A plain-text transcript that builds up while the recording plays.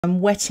I'm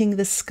wetting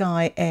the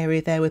sky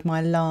area there with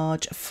my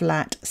large,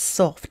 flat,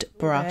 soft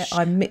brush.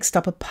 I mixed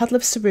up a puddle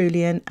of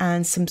cerulean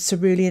and some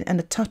cerulean and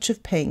a touch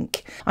of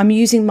pink. I'm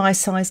using my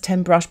size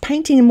 10 brush,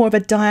 painting in more of a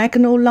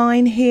diagonal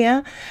line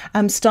here,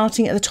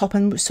 starting at the top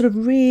and sort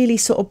of really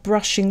sort of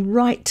brushing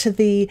right to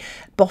the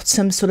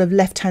bottom sort of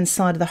left-hand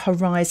side of the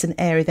horizon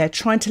area there,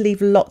 trying to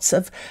leave lots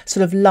of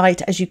sort of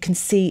light, as you can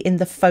see in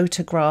the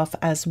photograph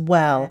as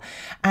well.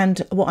 And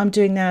what I'm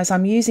doing now is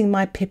I'm using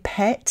my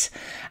pipette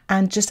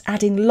and just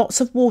adding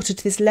lots of water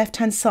to this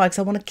left-hand side because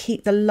I want to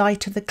keep the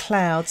light of the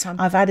clouds.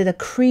 I've added a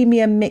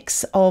creamier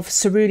mix of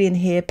cerulean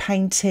here,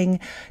 painting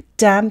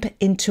damp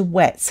into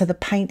wet, so the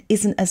paint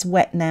isn't as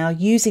wet now,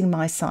 using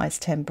my size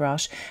 10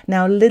 brush.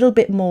 Now a little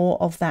bit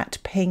more of that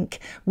pink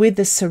with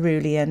the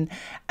cerulean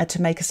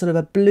to make a sort of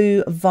a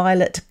blue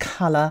violet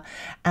colour,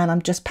 and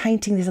I'm just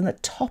painting this on the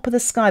top of the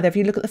sky there. If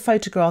you look at the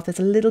photograph, there's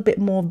a little bit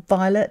more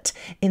violet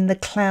in the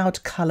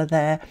cloud colour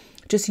there.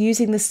 Just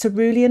using the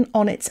cerulean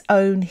on its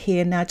own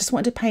here now. Just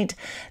wanted to paint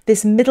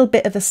this middle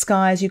bit of the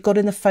sky as you've got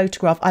in the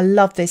photograph. I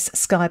love this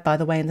sky, by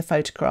the way, in the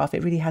photograph.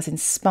 It really has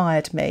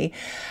inspired me.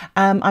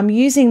 I'm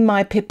using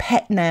my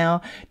pipette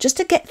now just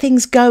to get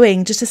things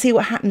going, just to see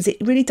what happens. It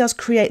really does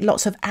create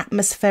lots of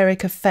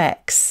atmospheric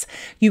effects.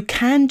 You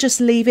can just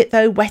leave it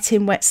though, wet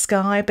in wet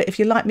sky, but if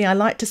you're like me, I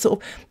like to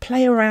sort of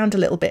play around a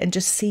little bit and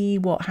just see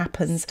what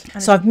happens.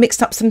 So I've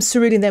mixed up some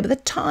cerulean there with a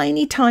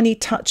tiny, tiny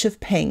touch of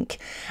pink,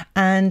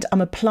 and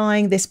I'm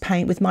applying this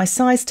paint with my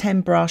size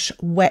 10 brush,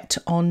 wet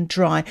on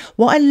dry.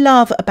 What I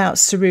love about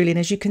cerulean,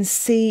 as you can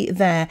see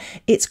there,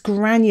 it's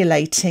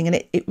granulating and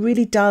it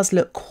really does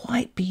look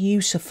quite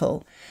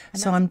beautiful.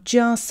 So I'm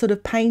just sort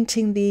of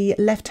painting the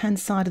left-hand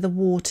side of the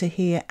water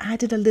here,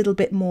 added a little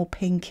bit more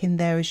pink in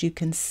there, as you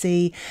can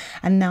see.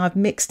 And now I've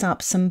mixed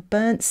up some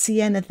burnt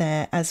sienna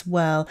there as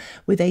well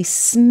with a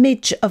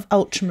smidge of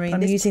ultramarine.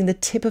 I'm using the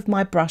tip of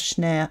my brush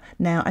now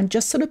and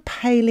just sort of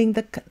paling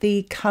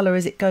the colour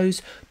as it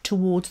goes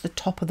towards the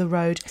top of the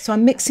road. So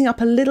I'm mixing up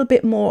a little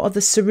bit more of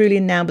the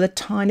cerulean now with a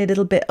tiny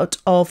little bit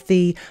of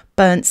the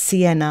burnt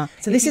sienna.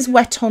 So this is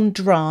wet on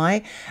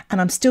dry,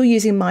 and I'm still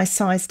using my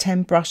size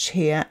 10 brush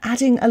here,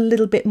 adding a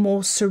little bit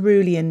more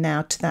cerulean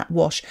now to that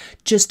wash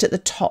just at the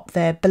top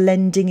there,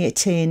 blending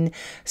it in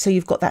so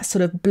you've got that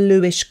sort of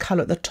bluish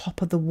colour at the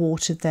top of the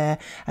water there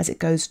as it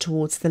goes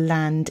towards the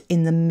land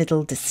in the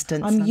middle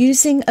distance. I'm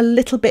using a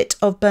little bit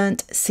of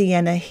burnt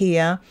sienna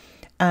here.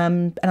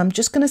 And I'm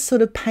just going to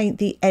sort of paint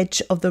the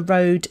edge of the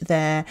road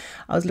there.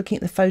 I was looking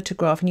at the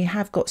photograph and you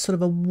have got sort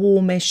of a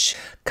warmish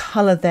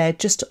colour there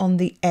just on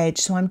the edge.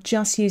 So I'm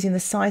just using the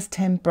size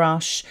 10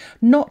 brush,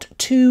 not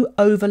too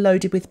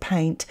overloaded with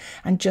paint,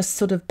 and just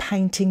sort of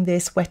painting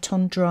this wet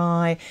on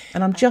dry.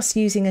 And I'm just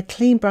using a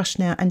clean brush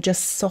now and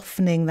just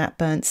softening that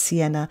burnt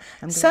sienna.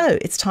 So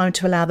it's time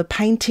to allow the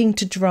painting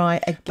to dry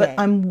again. But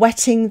I'm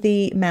wetting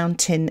the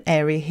mountain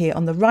area here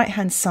on the right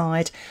hand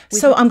side.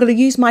 So I'm going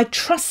to use my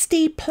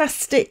trusty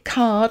plastic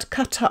card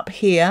cut up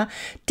here,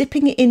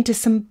 dipping it into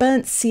some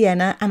burnt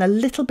sienna and a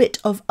little bit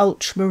of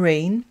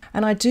ultramarine,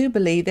 and I do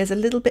believe there's a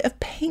little bit of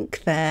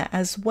pink there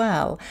as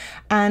well,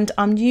 and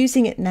I'm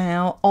using it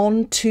now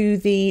onto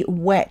the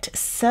wet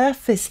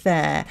surface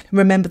there.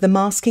 Remember, the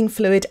masking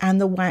fluid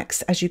and the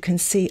wax, as you can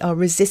see, are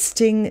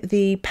resisting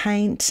the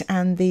paint,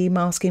 and the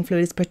masking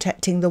fluid is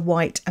protecting the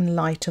white and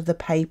light of the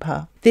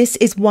paper. This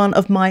is one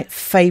of my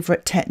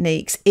favourite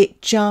techniques.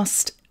 It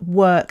just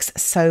works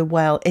so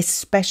well,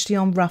 especially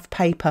on rough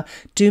paper.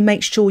 Do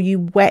make sure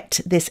you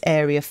wet this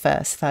area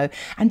first though,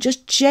 and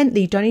just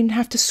gently, don't even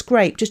have to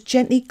scrape, just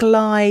gently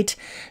glide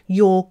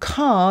your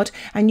card,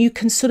 and you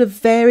can sort of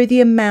vary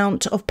the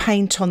amount of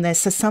paint on there.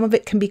 So some of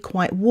it can be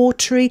quite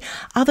watery,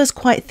 others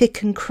quite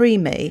thick and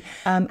creamy.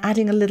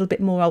 Adding a little bit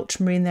more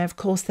ultramarine there. Of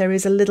course, there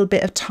is a little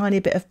bit of tiny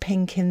bit of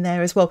pink in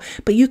there as well,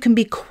 but you can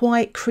be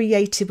quite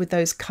creative with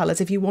those colours.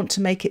 If you want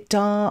to make it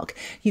dark,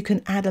 you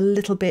can add a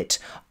little bit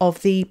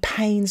of the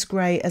Paynes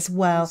grey as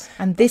well.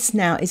 And this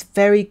now is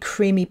very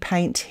creamy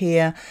paint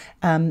here,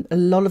 a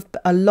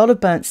lot of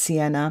burnt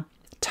sienna,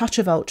 touch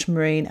of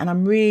ultramarine, and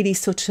I'm really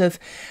sort of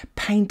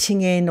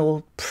painting in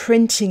or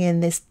printing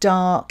in this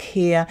dark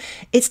here.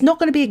 It's not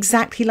going to be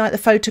exactly like the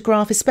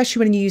photograph,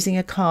 especially when you're using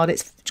a card.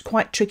 It's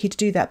quite tricky to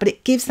do that, but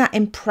it gives that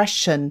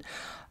impression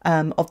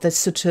of the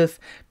sort of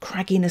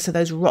cragginess of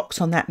those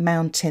rocks on that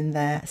mountain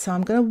there. So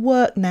I'm going to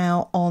work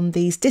now on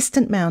these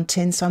distant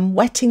mountains. So I'm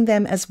wetting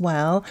them as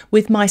well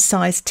with my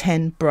size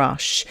 10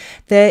 brush.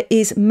 There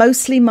is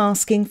mostly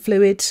masking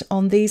fluid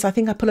on these. I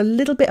think I put a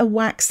little bit of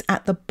wax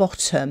at the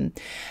bottom,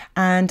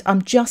 and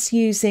I'm just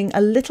using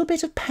a little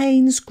bit of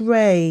Paynes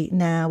grey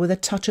now with a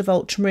touch of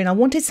ultramarine. I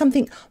wanted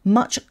something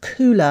much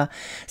cooler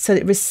so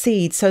that it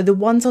recedes. So the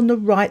ones on the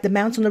right, the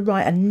mountains on the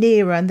right, are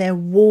nearer and they're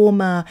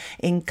warmer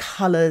in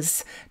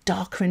colours,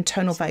 darker in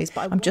tonal phase,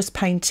 but I'm just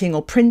painting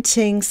or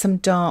printing some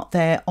dark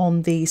there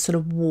on the sort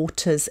of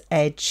water's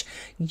edge,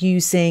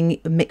 using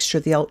a mixture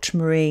of the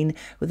ultramarine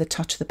with a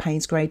touch of the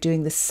Paynes grey,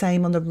 doing the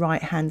same on the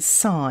right hand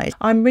side.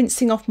 I'm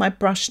rinsing off my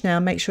brush now,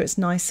 make sure it's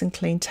nice and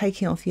clean,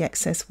 taking off the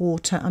excess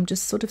water. I'm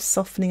just sort of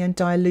softening and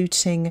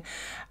diluting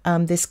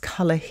this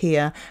colour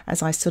here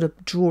as I sort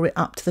of draw it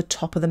up to the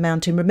top of the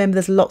mountain. Remember,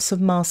 there's lots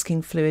of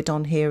masking fluid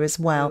on here as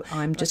well.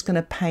 I'm just going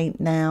to paint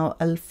now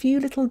a few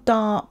little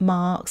dark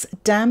marks,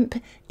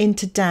 damp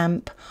into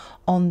damp,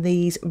 on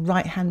these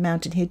right hand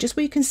mountain here, just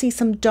where you can see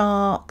some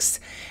darks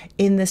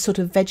in the sort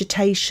of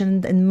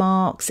vegetation and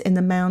marks in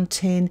the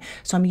mountain.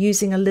 So I'm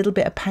using a little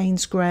bit of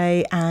Paynes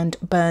grey and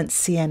burnt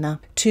sienna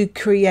to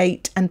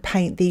create and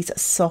paint these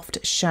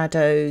soft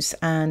shadows,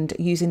 and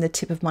using the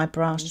tip of my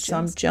brush. So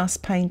I'm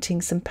just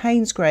painting some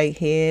Paynes grey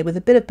here with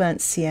a bit of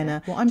burnt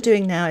sienna. What I'm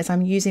doing now is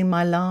I'm using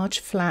my large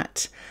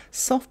flat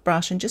soft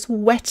brush and just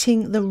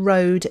wetting the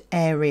road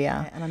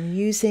area, and I'm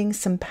using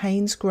some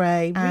Paynes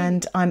grey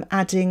and I'm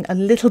adding a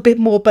little bit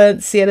more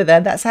burnt sienna there.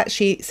 That's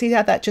actually, see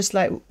how that just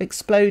like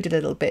exploded a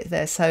little bit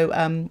there. So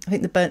I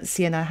think the burnt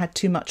sienna had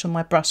too much on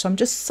my brush, so I'm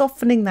just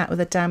softening that with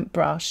a damp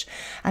brush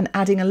and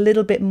adding a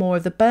little bit more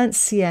of the burnt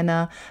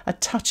sienna, a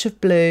touch of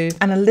blue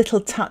and a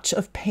little touch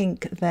of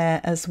pink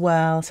there as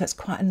well. So it's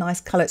quite a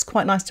nice colour. It's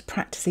quite nice to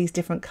practice these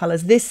different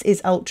colours. This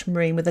is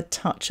ultramarine with a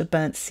touch of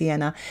burnt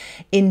sienna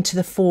into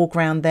the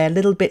foreground there, a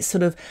little bit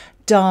sort of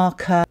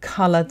darker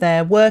colour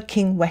there,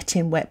 working wet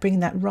in wet, bringing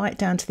that right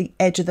down to the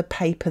edge of the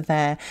paper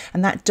there,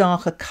 and that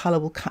darker colour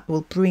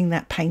will bring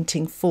that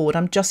painting forward.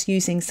 I'm just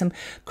using some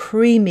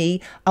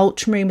creamy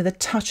ultramarine with a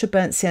touch of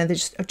burnt sienna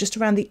just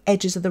around the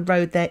edges of the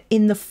road there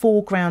in the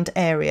foreground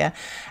area,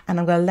 and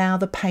I'm going to allow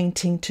the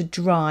painting to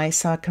dry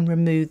so I can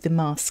remove the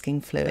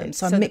masking fluid.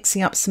 So I'm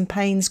mixing up some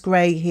Paynes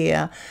grey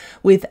here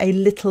with a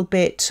little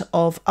bit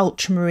of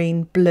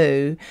ultramarine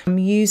blue. I'm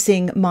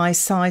using my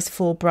size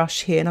 4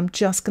 brush here, and I'm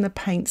just going to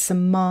paint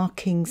some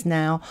markings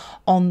now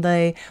on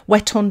the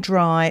wet on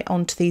dry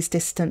onto these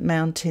distant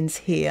mountains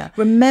here.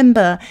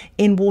 Remember,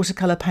 in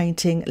watercolour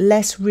painting,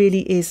 less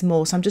really is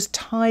more. So I'm just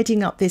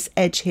tidying up this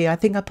edge here. I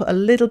think I put a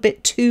little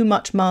bit too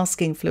much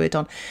masking fluid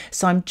on,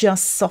 so I'm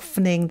just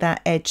softening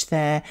that edge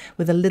there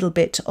with a little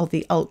bit of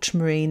the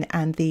ultramarine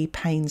and the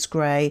Paynes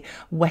grey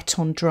wet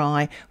on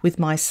dry with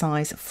my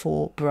size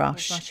 4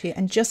 brush here,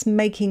 and just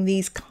making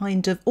these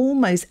kind of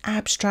almost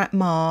abstract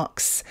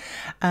marks.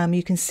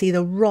 You can see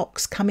the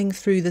rocks coming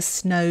through the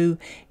snow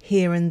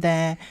here and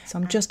there. So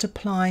I'm just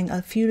applying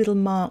a few little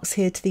marks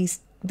here to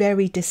these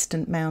very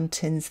distant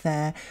mountains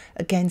there,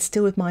 again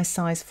still with my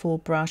size 4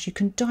 brush. You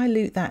can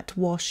dilute that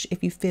wash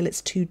if you feel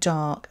it's too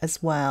dark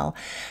as well.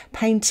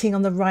 Painting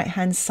on the right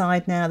hand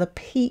side now, the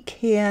peak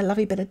here,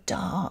 lovely bit of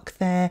dark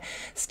there,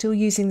 still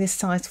using this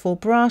size 4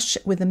 brush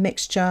with a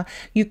mixture.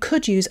 You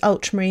could use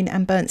ultramarine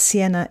and burnt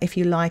sienna if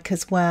you like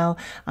as well.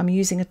 I'm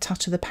using a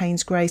touch of the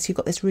Paynes grey, so you've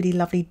got this really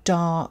lovely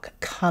dark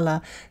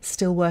colour,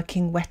 still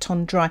working wet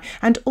on dry,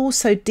 and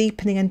also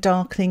deepening and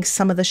darkening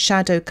some of the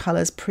shadow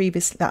colours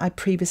that I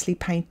previously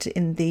painted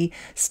in the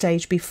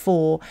stage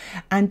before,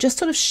 and just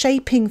sort of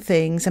shaping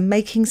things and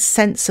making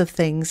sense of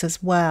things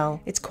as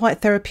well. It's quite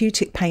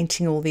therapeutic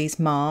painting all these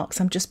marks.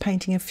 I'm just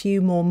painting a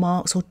few more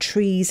marks or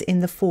trees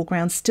in the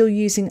foreground, still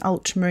using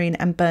ultramarine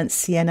and burnt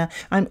sienna.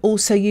 I'm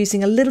also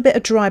using a little bit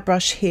of dry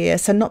brush here,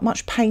 so not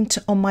much paint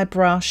on my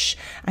brush,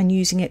 and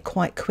using it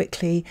quite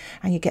quickly,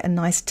 and you get a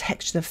nice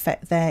textured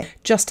effect there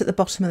just at the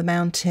bottom of the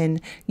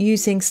mountain,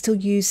 still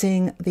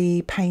using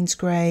the Paynes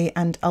grey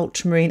and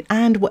ultramarine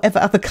and whatever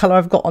other colour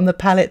I've got on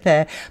the palette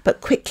there, but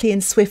quickly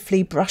and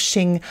swiftly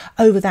brushing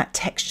over that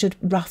textured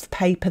rough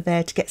paper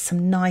there to get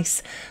some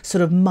nice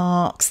sort of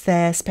marks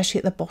there, especially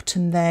at the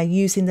bottom there,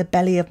 using the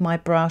belly of my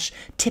brush,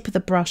 tip of the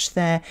brush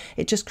there.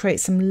 It just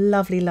creates some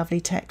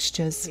lovely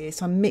textures.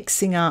 So I'm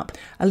mixing up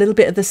a little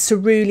bit of the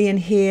cerulean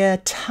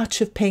here,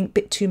 touch of pink,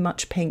 bit too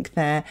much pink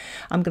there.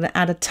 I'm going to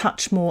add a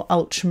touch more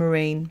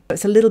ultramarine.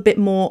 It's a little bit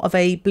more of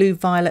a blue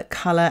violet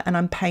colour, and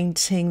I'm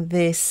painting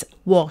this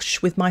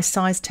wash with my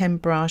size 10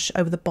 brush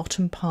over the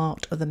bottom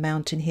part of the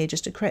mountain here,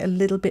 just to create a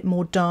little bit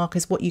more dark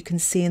as what you can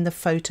see in the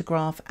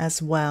photograph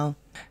as well.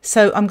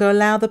 So I'm going to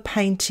allow the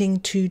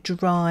painting to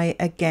dry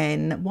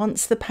again.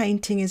 Once the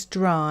painting is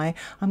dry,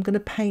 I'm going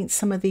to paint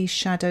some of these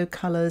shadow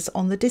colours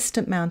on the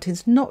distant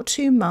mountains, not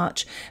too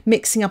much,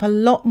 mixing up a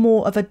lot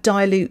more of a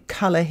dilute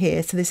colour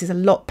here. So this is a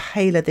lot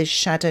paler, this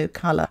shadow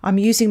colour. I'm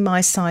using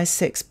my size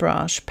 6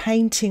 brush,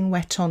 painting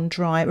wet on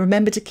dry.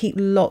 Remember to keep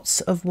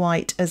lots of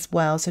white as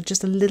well. So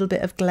just a little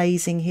bit of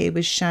glazing here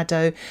with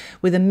shadow,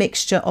 with a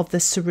mixture of the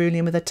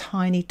cerulean with a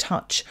tiny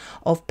touch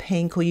of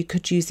pink, or you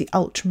could use the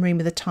ultramarine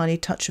with a tiny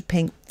touch of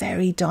pink.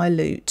 Very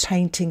dilute,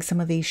 painting some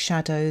of these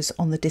shadows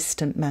on the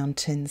distant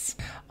mountains.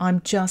 I'm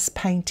just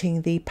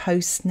painting the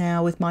posts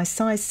now with my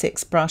size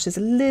 6 brush. There's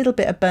a little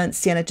bit of burnt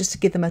sienna just to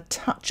give them a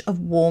touch of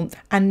warmth,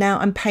 and now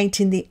I'm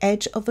painting the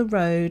edge of the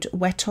road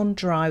wet on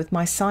dry with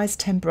my size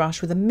 10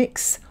 brush with a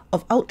mix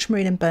of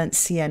ultramarine and burnt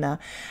sienna,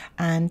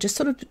 and just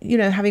sort of, you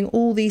know, having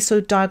all these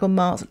sort of diagonal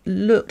marks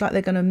look like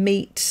they're going to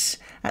meet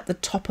at the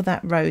top of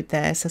that road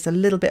there. So there's a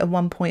little bit of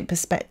 1 point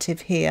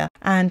perspective here,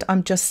 and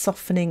I'm just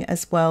softening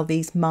as well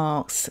these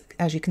marks, marks.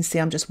 As you can see,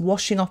 I'm just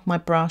washing off my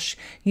brush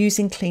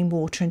using clean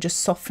water and just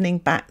softening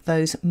back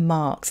those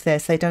marks there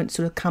so they don't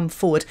sort of come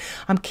forward.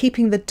 I'm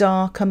keeping the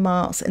darker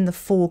marks in the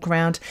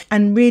foreground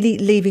and really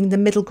leaving the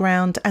middle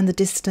ground and the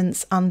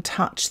distance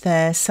untouched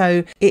there,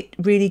 so it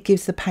really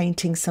gives the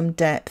painting some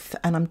depth.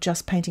 And I'm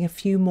just painting a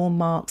few more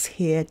marks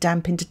here,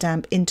 damp into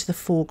damp, into the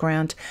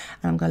foreground,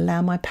 and I'm going to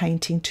allow my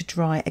painting to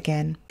dry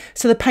again.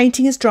 So the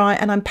painting is dry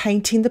and I'm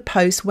painting the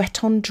post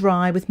wet on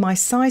dry with my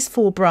size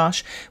 4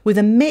 brush with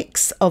a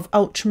mix of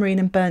ultramarine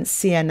and burnt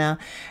sienna,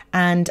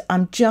 and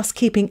I'm just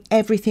keeping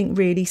everything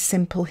really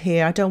simple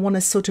here. I don't want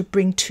to sort of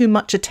bring too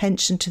much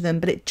attention to them,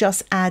 but it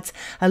just adds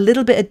a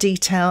little bit of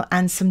detail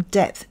and some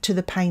depth to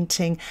the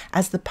painting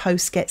as the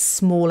posts get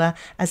smaller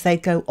as they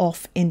go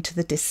off into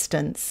the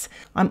distance.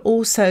 I'm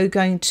also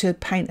going to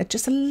paint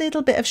just a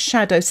little bit of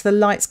shadow, so the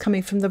light's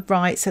coming from the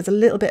right, so there's a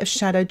little bit of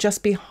shadow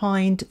just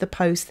behind the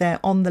post there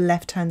on the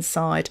left hand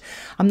side.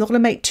 I'm not going to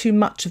make too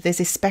much of this,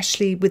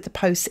 especially with the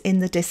posts in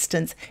the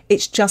distance.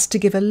 It's just to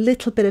give a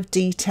little bit of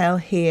detail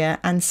here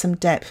and some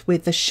depth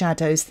with the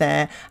shadows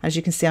there. As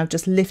you can see, I've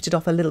just lifted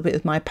off a little bit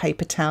with my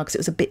paper towel because it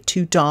was a bit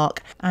too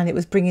dark and it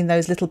was bringing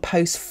those little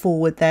posts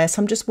forward there.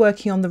 So I'm just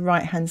working on the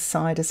right hand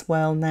side as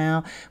well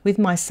now with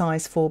my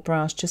size 4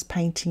 brush, just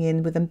painting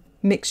in with a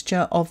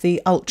mixture of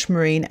the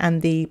ultramarine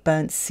and the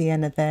burnt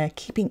sienna there,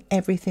 keeping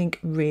everything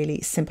really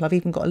simple. I've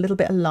even got a little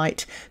bit of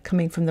light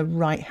coming from the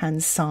right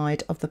hand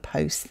side of the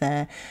post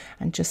there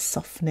and just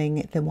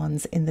softening the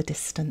ones in the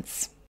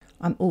distance.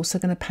 I'm also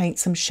going to paint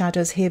some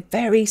shadows here,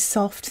 very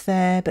soft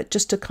there, but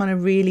just to kind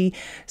of really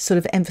sort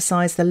of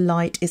emphasize the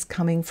light is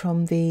coming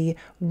from the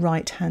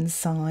right hand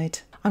side.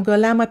 I'm going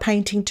to allow my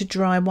painting to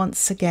dry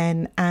once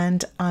again,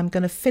 and I'm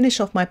going to finish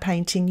off my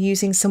painting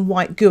using some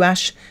white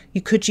gouache.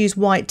 You could use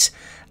white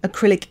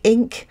acrylic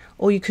ink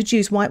or you could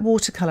use white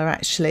watercolour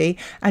actually.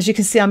 As you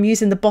can see, I'm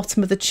using the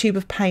bottom of the tube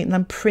of paint and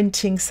I'm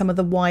printing some of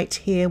the white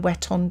here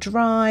wet on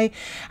dry,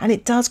 and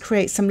it does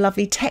create some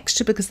lovely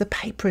texture because the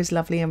paper is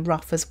lovely and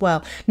rough as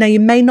well. Now you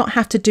may not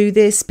have to do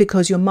this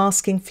because your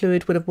masking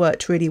fluid would have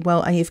worked really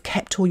well and you've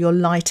kept all your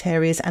light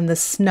areas and the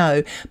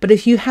snow, but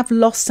if you have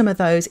lost some of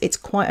those, it's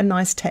quite a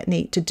nice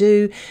technique to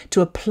do,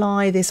 to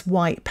apply this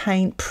white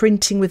paint,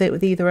 printing with it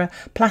with either a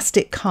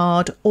plastic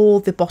card or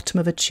the bottom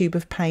of a tube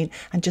of paint,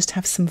 and just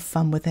have some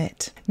fun with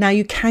it. Now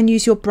you can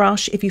use your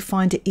brush if you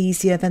find it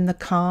easier than the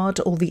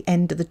card or the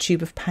end of the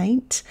tube of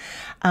paint.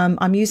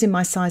 I'm using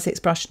my size 6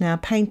 brush now,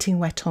 painting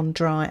wet on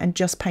dry and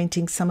just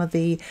painting some of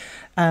the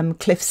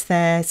cliffs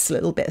there. It's a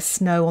little bit of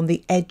snow on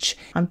the edge.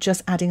 I'm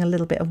just adding a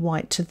little bit of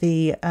white to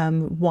the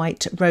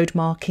white road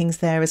markings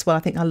there as well. I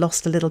think I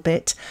lost a little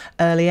bit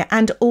earlier,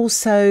 and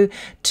also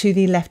to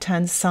the left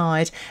hand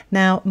side.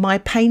 Now my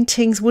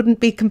paintings wouldn't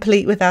be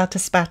complete without a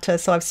spatter,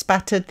 so I've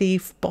spattered the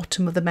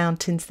bottom of the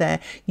mountains there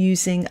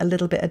using a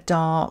little bit of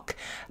dark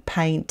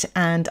paint,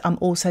 and I'm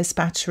also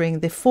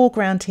spattering the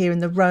foreground here in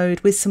the road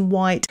with some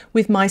white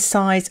with my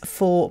size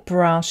 4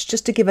 brush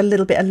just to give a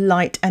little bit of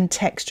light and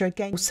texture.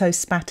 Again, also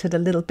spattered a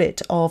little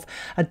bit of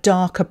a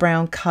darker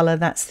brown colour,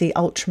 that's the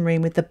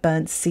ultramarine with the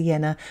burnt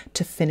sienna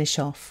to finish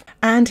off.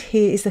 And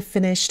here is the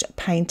finished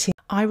painting.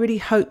 I really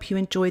hope you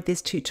enjoyed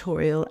this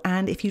tutorial,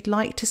 and if you'd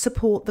like to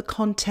support the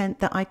content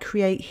that I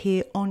create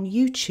here on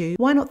YouTube,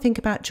 why not think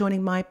about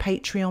joining my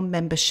Patreon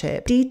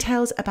membership?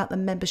 Details about the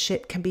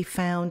membership can be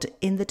found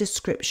in the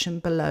description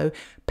below,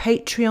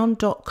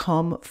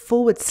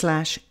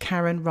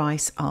 patreon.com/Karen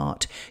Rice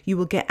Art. You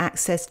will get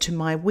access to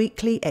my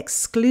weekly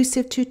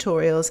exclusive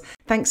tutorials.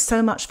 Thanks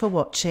so much for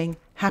watching.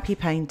 Happy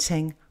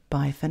painting.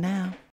 Bye for now.